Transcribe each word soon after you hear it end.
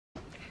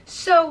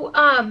So,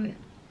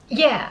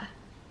 yeah,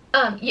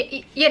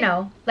 you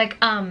know,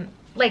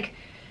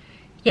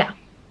 yeah.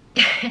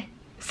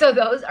 So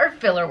those are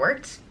filler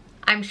words.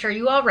 I'm sure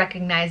you all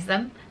recognize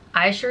them.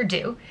 I sure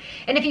do.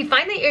 And if you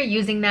find that you're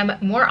using them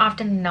more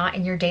often than not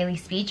in your daily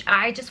speech,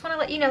 I just want to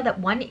let you know that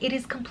one, it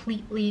is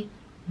completely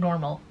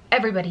normal.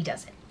 Everybody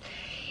does it.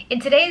 In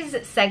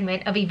today's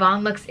segment of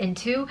Yvonne Looks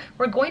Into,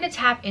 we're going to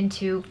tap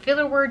into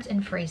filler words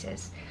and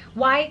phrases.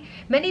 Why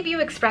many of you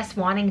express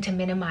wanting to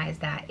minimize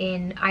that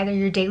in either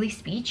your daily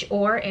speech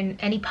or in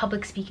any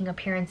public speaking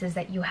appearances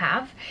that you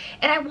have.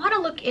 And I want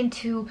to look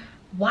into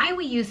why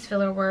we use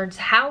filler words,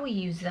 how we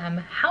use them,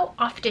 how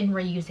often we're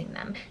using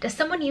them. Does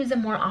someone use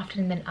them more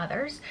often than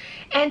others?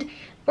 And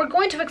we're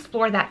going to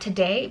explore that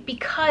today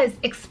because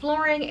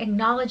exploring,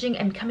 acknowledging,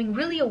 and becoming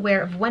really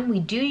aware of when we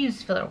do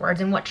use filler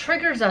words and what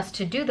triggers us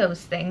to do those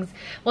things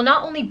will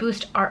not only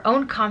boost our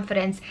own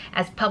confidence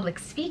as public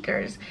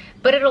speakers,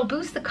 but it'll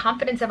boost the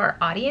confidence of our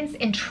audience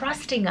in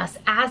trusting us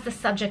as the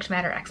subject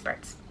matter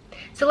experts.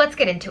 So let's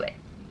get into it.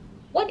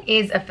 What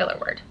is a filler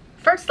word?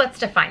 First, let's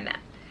define that.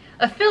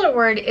 A filler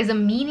word is a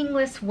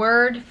meaningless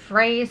word,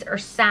 phrase, or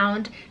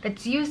sound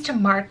that's used to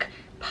mark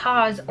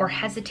pause or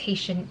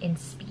hesitation in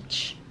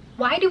speech.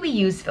 Why do we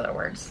use filler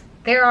words?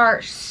 There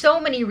are so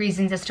many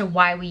reasons as to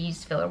why we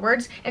use filler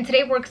words, and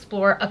today we'll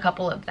explore a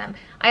couple of them.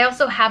 I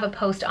also have a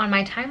post on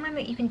my timeline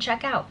that you can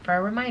check out for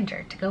a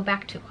reminder to go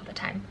back to all the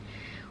time.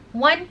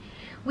 One,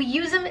 we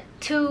use them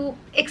to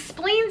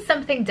explain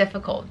something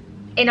difficult.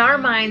 In our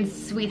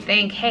minds, we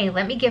think, hey,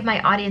 let me give my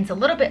audience a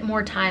little bit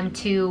more time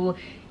to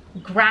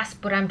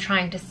grasp what I'm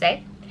trying to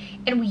say.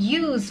 And we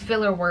use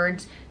filler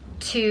words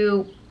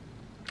to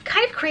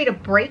kind of create a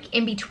break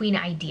in between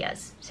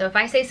ideas. So if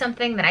I say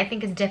something that I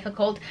think is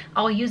difficult,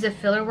 I'll use a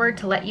filler word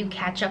to let you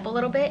catch up a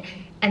little bit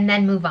and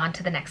then move on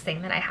to the next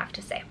thing that I have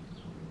to say.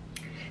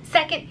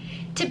 Second,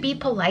 to be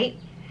polite.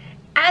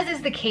 As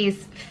is the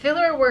case,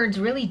 filler words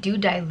really do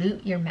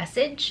dilute your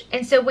message.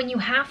 And so when you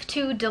have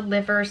to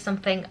deliver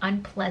something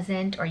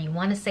unpleasant or you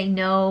want to say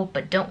no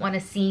but don't want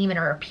to seem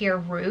or appear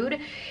rude,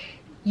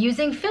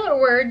 using filler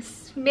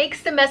words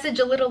makes the message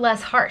a little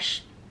less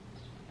harsh.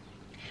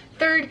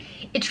 Third,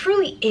 it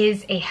truly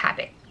is a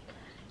habit.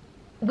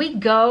 We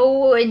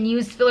go and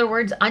use filler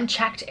words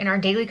unchecked in our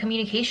daily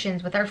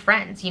communications with our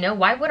friends. You know,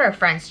 why would our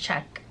friends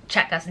check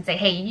us and say,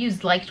 hey, you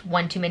used liked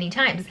one too many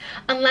times?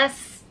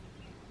 Unless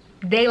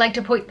they like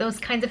to point those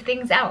kinds of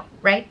things out,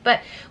 right?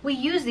 But we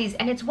use these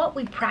and it's what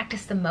we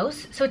practice the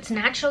most, so it's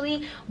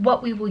naturally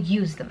what we will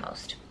use the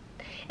most.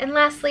 And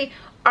lastly,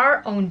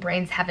 our own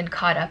brains haven't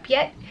caught up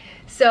yet.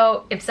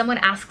 So if someone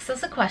asks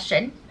us a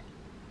question,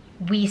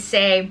 we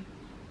say,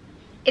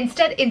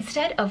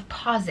 instead of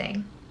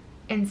pausing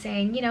and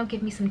saying, you know,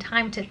 give me some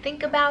time to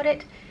think about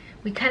it,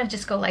 we kind of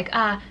just go like,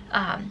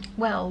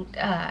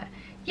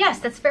 yes,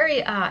 that's very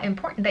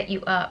important that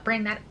you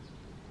bring that.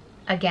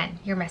 Again,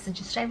 your message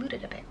is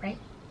diluted a bit, right?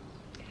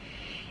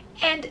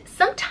 And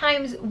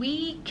sometimes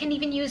we can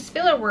even use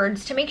filler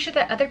words to make sure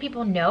that other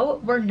people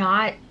know we're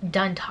not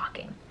done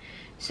talking.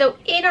 So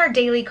in our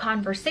daily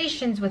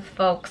conversations with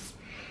folks,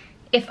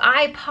 if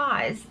I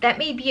pause, that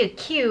may be a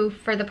cue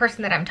for the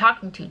person that I'm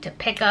talking to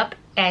pick up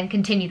and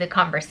continue the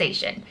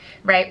conversation,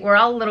 right? We're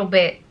all a little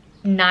bit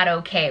not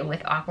okay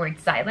with awkward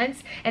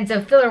silence, and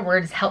so filler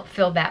words help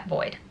fill that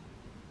void.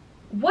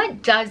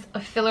 What does a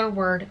filler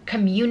word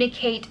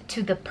communicate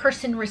to the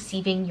person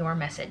receiving your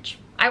message?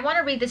 I want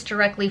to read this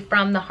directly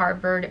from the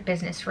Harvard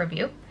Business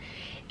Review,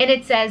 and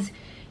it says,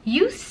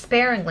 use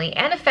sparingly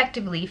and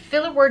effectively,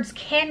 filler words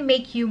can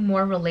make you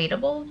more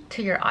relatable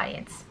to your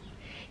audience,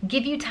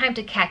 give you time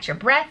to catch your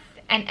breath,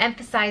 and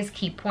emphasize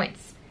key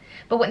points.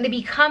 But when they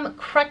become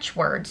crutch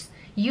words,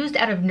 used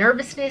out of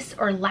nervousness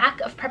or lack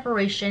of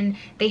preparation,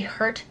 they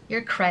hurt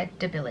your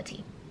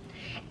credibility.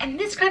 And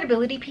this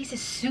credibility piece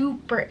is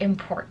super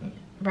important,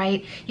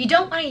 right? You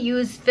don't want to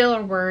use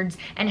filler words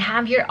and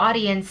have your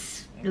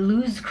audience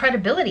lose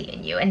credibility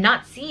in you and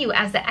not see you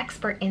as the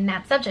expert in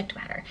that subject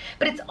matter.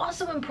 But it's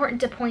also important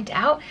to point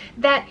out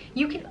that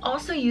you can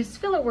also use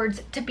filler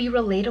words to be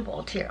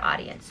relatable to your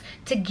audience,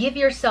 to give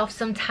yourself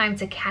some time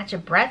to catch a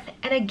breath,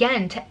 and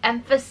again, to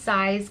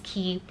emphasize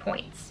key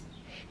points.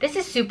 This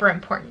is super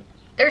important.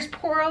 There's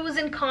pros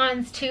and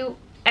cons to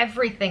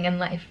everything in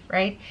life,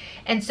 right?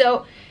 And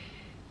so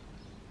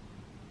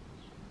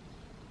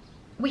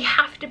we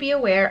have to be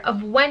aware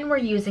of when we're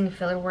using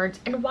filler words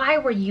and why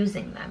we're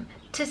using them,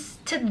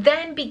 to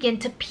then begin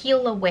to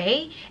peel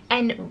away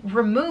and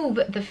remove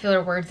the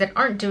filler words that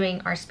aren't doing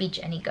our speech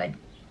any good.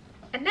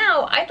 And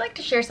now I'd like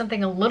to share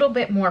something a little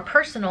bit more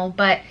personal,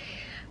 but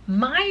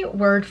my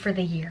word for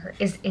the year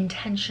is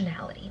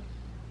intentionality.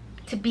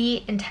 To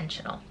be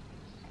intentional.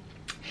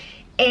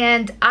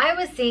 And I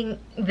was seeing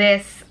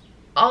this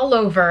all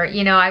over,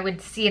 you know, I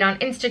would see it on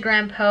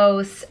Instagram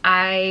posts,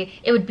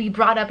 it would be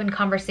brought up in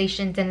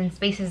conversations and in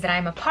spaces that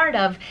I'm a part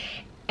of,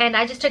 and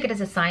I just took it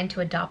as a sign to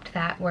adopt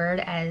that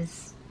word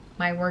as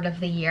my word of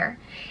the year.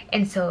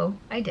 And so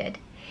I did.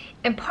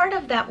 And part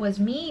of that was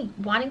me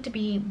wanting to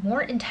be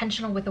more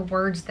intentional with the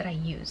words that I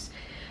use.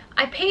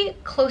 I pay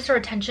closer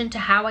attention to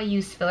how I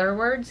use filler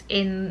words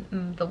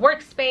in the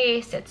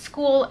workspace, at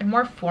school, and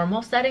more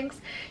formal settings.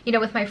 You know,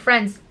 with my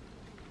friends,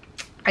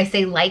 I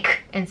say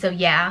like, and so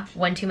yeah,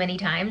 one too many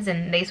times,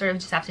 and they sort of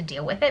just have to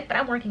deal with it, but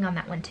I'm working on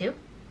that one too.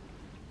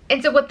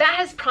 And so what that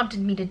has prompted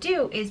me to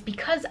do is,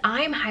 because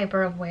I'm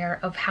hyper aware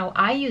of how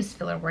I use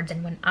filler words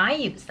and when I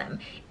use them,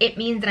 it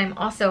means that I'm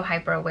also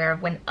hyper aware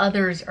of when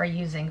others are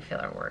using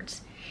filler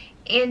words.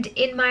 And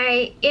in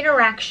my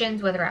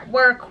interactions, whether at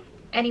work,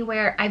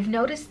 anywhere, I've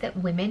noticed that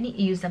women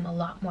use them a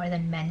lot more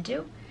than men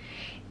do.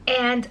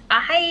 And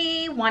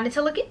I wanted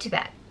to look into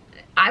that.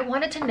 I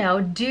wanted to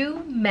know, do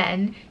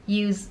women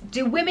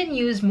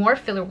use more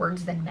filler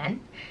words than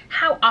men?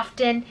 How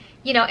often,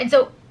 you know? And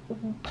so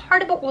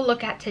part of what we'll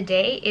look at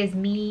today is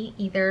me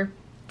either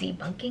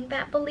debunking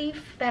that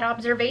belief, that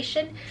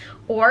observation,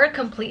 or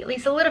completely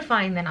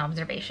solidifying that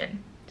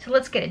observation. So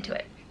let's get into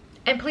it.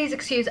 And please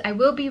excuse, I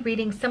will be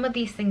reading some of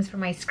these things from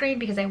my screen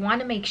because I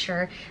want to make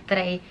sure that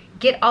I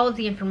get all of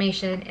the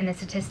information and the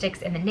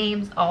statistics and the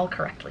names all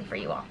correctly for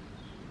you all.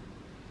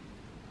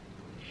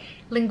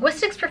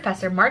 Linguistics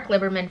professor Mark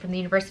Liberman from the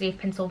University of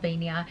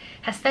Pennsylvania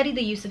has studied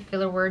the use of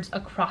filler words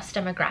across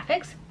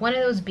demographics, one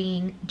of those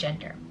being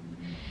gender.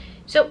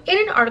 So in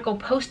an article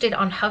posted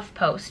on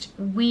HuffPost,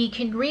 we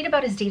can read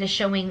about his data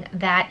showing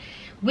that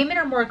women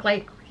are more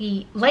likely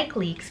to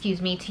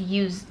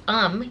use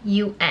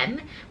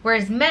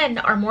whereas men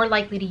are more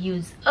likely to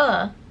use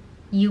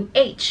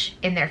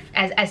in their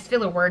as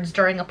filler words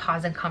during a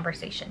pause in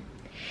conversation.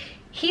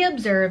 He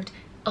observed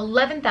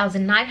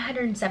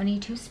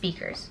 11,972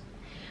 speakers.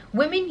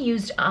 Women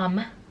used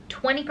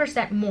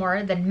 20%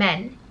 more than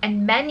men,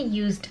 and men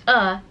used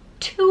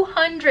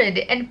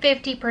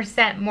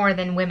 250% more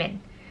than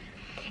women.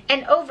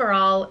 And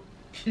overall,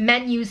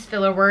 men use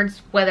filler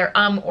words, whether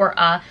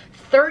or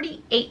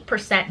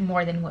 38%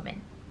 more than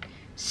women.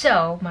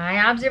 So my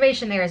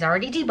observation there is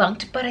already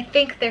debunked, but I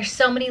think there's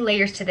so many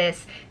layers to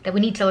this that we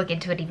need to look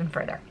into it even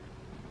further.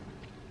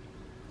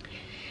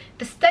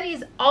 The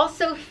studies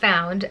also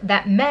found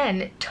that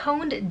men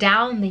toned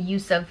down the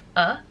use of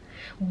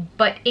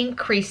but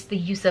increased the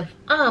use of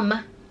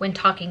when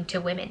talking to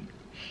women.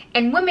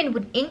 And women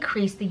would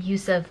increase the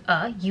use of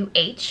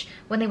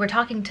when they were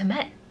talking to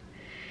men.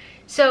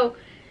 So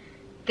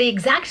the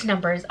exact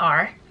numbers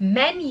are: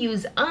 men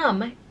use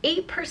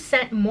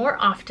 8% more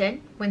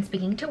often when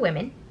speaking to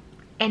women,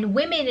 and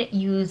women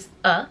use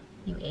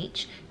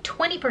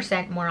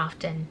 20% more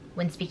often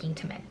when speaking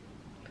to men.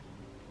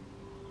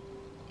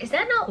 Is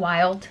that not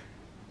wild?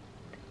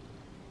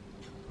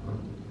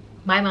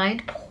 My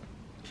mind.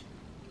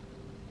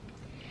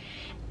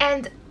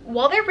 And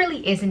while there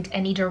really isn't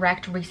any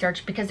direct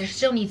research, because there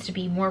still needs to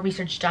be more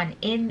research done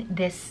in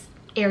this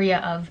area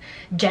of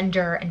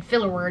gender and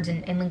filler words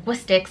and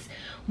linguistics,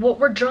 what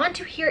we're drawn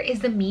to here is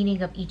the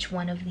meaning of each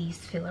one of these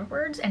filler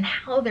words and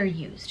how they're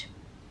used.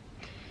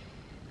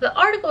 The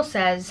article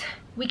says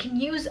we can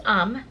use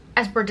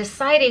as we're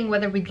deciding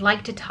whether we'd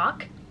like to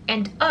talk,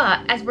 and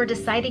as we're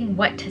deciding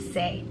what to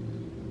say.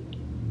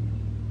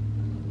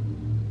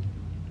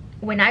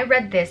 When I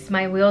read this,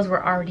 my wheels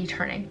were already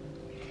turning.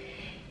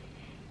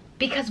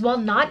 Because while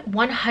not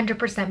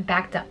 100%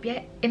 backed up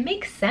yet, it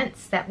makes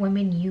sense that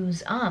women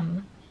use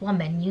while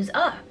men use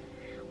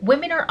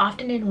Women are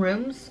often in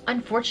rooms,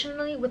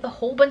 unfortunately, with a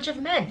whole bunch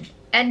of men.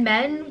 And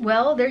men,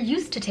 well, they're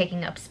used to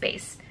taking up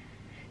space.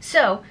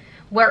 So,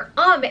 where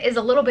is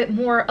a little bit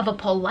more of a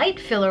polite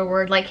filler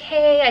word, like,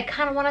 hey, I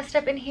kind of want to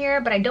step in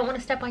here, but I don't want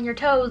to step on your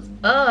toes,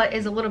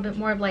 is a little bit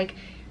more of like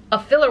a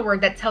filler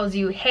word that tells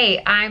you,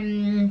 hey,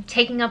 I'm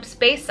taking up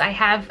space,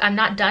 I'm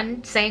not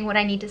done saying what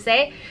I need to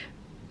say,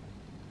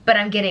 but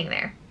I'm getting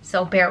there,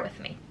 so bear with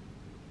me.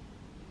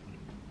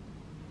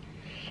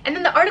 And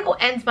then the article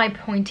ends by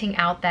pointing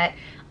out that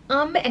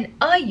and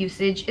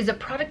usage is a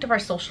product of our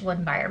social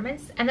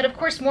environments, and that of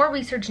course more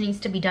research needs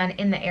to be done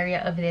in the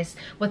area of this,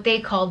 what they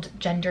called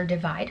gender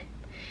divide,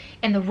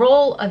 and the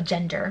role of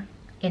gender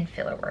in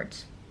filler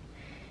words.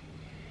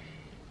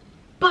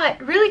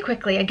 But really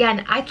quickly,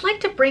 again, I'd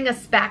like to bring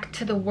us back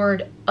to the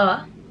word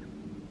to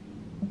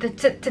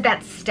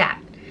that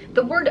stat.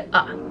 The word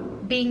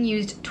being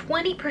used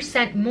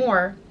 20%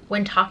 more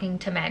when talking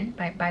to men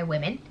by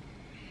women.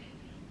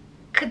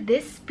 Could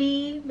this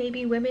be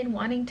maybe women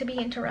wanting to be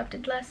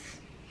interrupted less?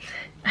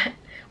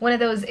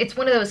 It's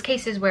one of those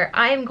cases where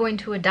I am going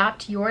to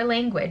adopt your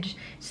language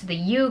so that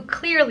you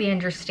clearly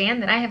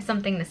understand that I have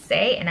something to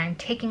say and I'm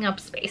taking up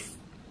space.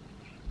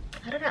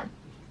 I don't know.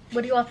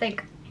 What do you all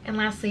think? And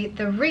lastly,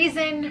 the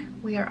reason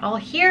we are all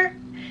here.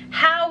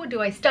 How do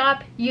I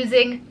stop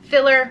using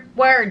filler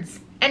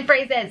words and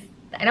phrases?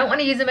 I don't want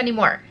to use them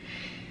anymore.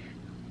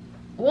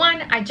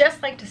 One, I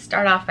just like to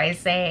start off by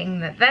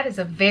saying that is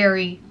a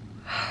very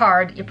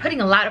hard, you're putting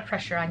a lot of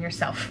pressure on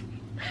yourself,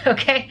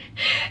 okay?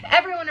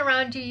 Everyone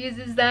around you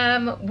uses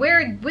them.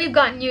 We've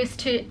gotten used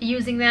to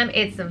using them.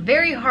 It's a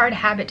very hard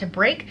habit to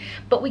break,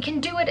 but we can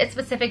do it at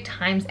specific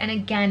times, and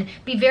again,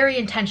 be very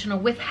intentional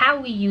with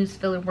how we use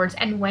filler words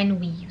and when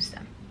we use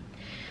them.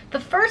 The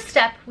first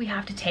step we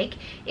have to take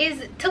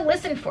is to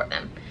listen for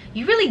them.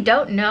 You really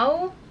don't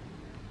know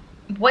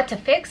what to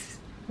fix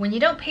when you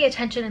don't pay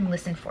attention and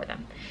listen for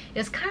them. It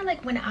was kind of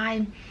like when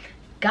I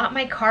got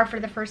my car for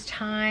the first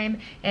time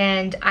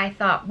and I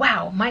thought,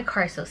 wow, my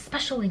car is so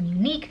special and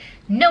unique.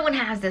 No one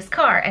has this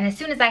car. And as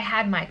soon as I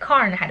had my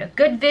car and I had a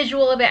good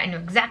visual of it, I knew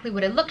exactly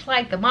what it looked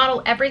like, the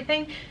model,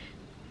 everything.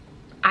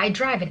 I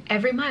drive, and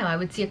every mile I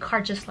would see a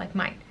car just like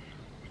mine.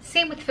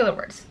 Same with filler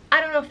words.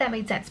 I don't know if that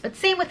made sense, but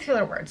same with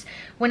filler words.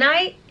 When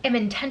I am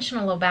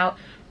intentional about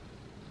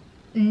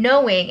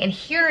knowing and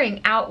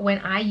hearing out when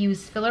I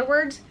use filler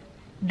words,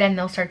 then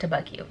they'll start to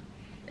bug you.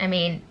 I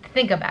mean,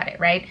 think about it,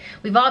 right?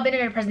 We've all been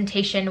in a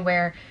presentation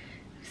where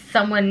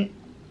someone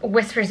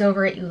whispers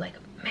over at you like,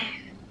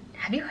 man,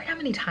 have you heard how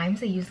many times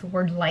they use the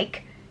word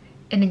like?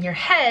 And in your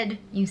head,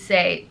 you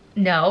say,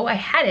 no, I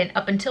hadn't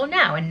up until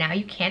now. And now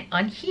you can't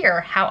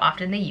unhear how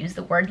often they use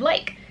the word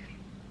like.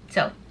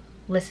 So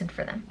listen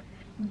for them.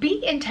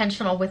 Be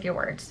intentional with your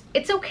words.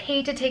 It's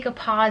okay to take a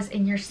pause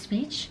in your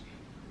speech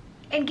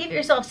and give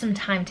yourself some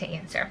time to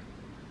answer.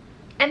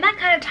 And that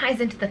kind of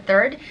ties into the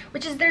third,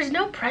 which is there's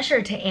no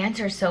pressure to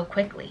answer so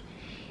quickly.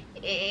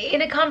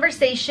 In a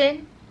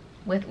conversation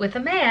with a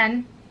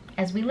man,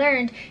 as we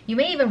learned, you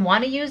may even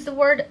want to use the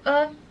word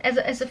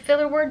as a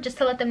filler word just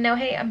to let them know,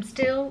 hey, I'm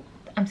still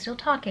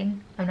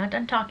talking. I'm not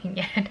done talking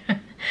yet.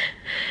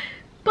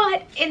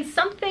 But in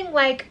something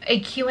like a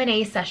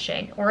Q&A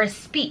session or a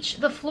speech,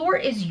 the floor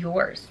is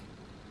yours.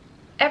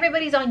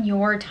 Everybody's on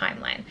your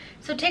timeline.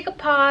 So take a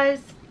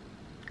pause,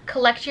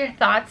 collect your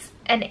thoughts,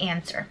 and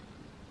answer.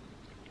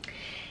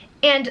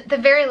 And the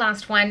very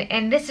last one,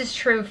 and this is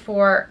true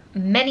for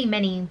many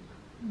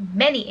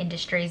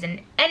industries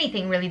and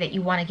anything really that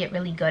you want to get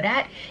really good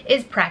at,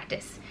 is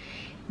practice.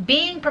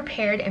 Being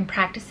prepared and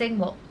practicing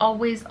will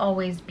always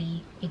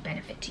be a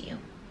benefit to you.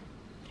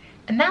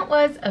 And that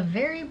was a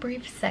very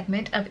brief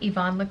segment of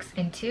Yvonne Looks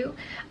Into.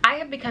 I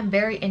have become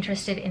very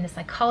interested in the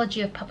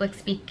psychology of public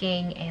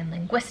speaking and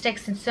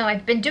linguistics, and so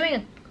I've been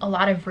doing a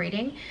lot of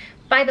reading.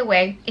 By the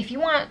way, if you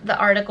want the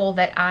article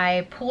that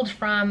I pulled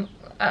from,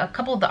 a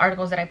couple of the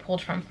articles that I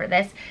pulled from for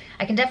this,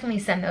 I can definitely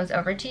send those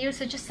over to you,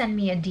 so just send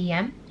me a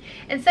DM.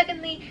 And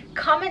secondly,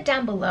 comment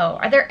down below,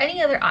 are there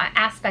any other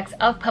aspects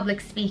of public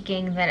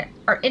speaking that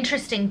are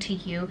interesting to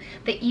you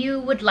that you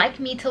would like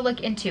me to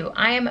look into?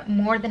 I am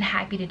more than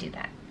happy to do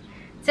that.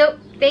 So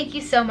thank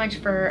you so much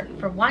for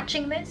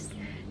watching this.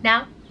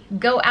 Now,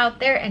 go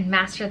out there and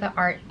master the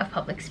art of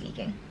public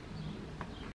speaking.